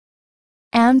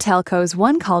AMTELCO's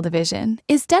one-call division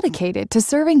is dedicated to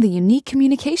serving the unique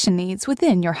communication needs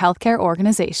within your healthcare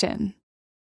organization.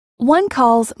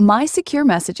 OneCall's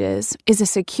miSecureMessages is a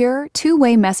secure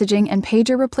two-way messaging and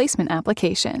pager replacement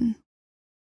application.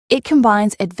 It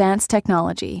combines advanced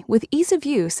technology with ease of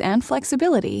use and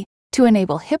flexibility to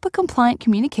enable HIPAA-compliant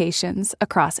communications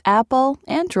across Apple,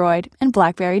 Android, and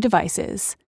BlackBerry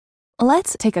devices.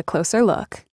 Let's take a closer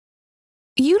look.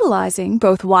 Utilizing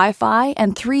both Wi-Fi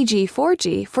and 3G,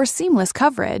 4G for seamless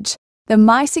coverage, the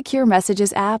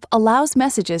miSecureMessages app allows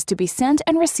messages to be sent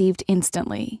and received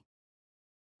instantly.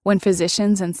 When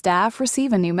physicians and staff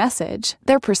receive a new message,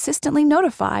 they're persistently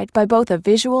notified by both a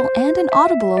visual and an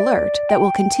audible alert that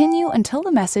will continue until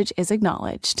the message is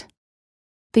acknowledged.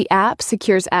 The app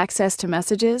secures access to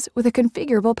messages with a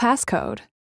configurable passcode.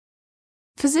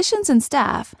 Physicians and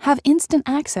staff have instant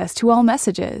access to all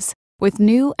messages, with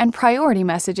new and priority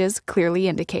messages clearly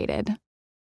indicated.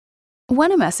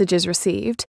 When a message is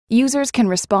received, users can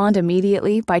respond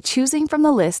immediately by choosing from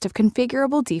the list of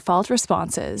configurable default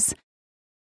responses.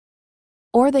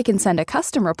 Or they can send a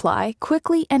custom reply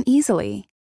quickly and easily.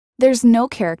 There's no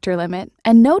character limit,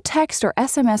 and no text or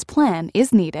SMS plan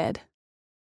is needed.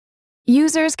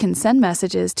 Users can send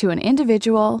messages to an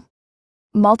individual,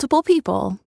 multiple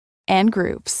people, and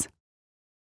groups.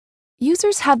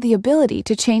 Users have the ability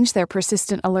to change their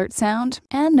persistent alert sound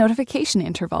and notification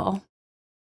interval.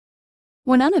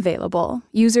 When unavailable,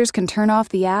 users can turn off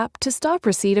the app to stop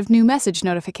receipt of new message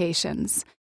notifications.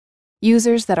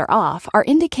 Users that are off are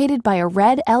indicated by a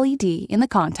red LED in the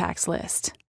contacts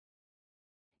list.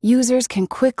 Users can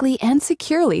quickly and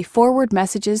securely forward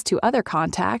messages to other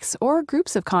contacts or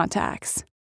groups of contacts.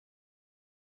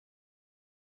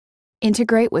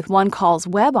 Integrate with OneCall's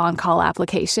web on-call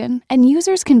application, and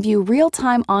users can view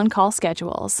real-time on-call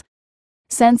schedules,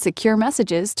 send secure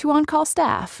messages to on-call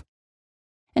staff,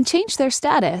 and change their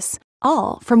status,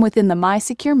 all from within the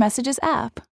miSecureMessages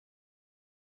app.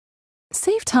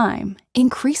 Save time,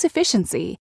 increase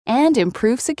efficiency, and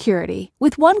improve security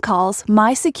with OneCall's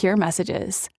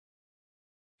miSecureMessages.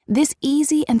 This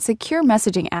easy and secure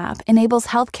messaging app enables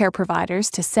healthcare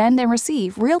providers to send and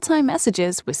receive real-time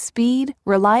messages with speed,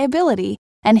 reliability,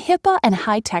 and HIPAA and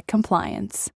high-tech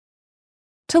compliance.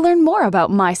 To learn more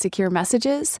about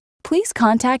miSecureMessages, please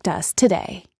contact us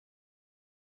today.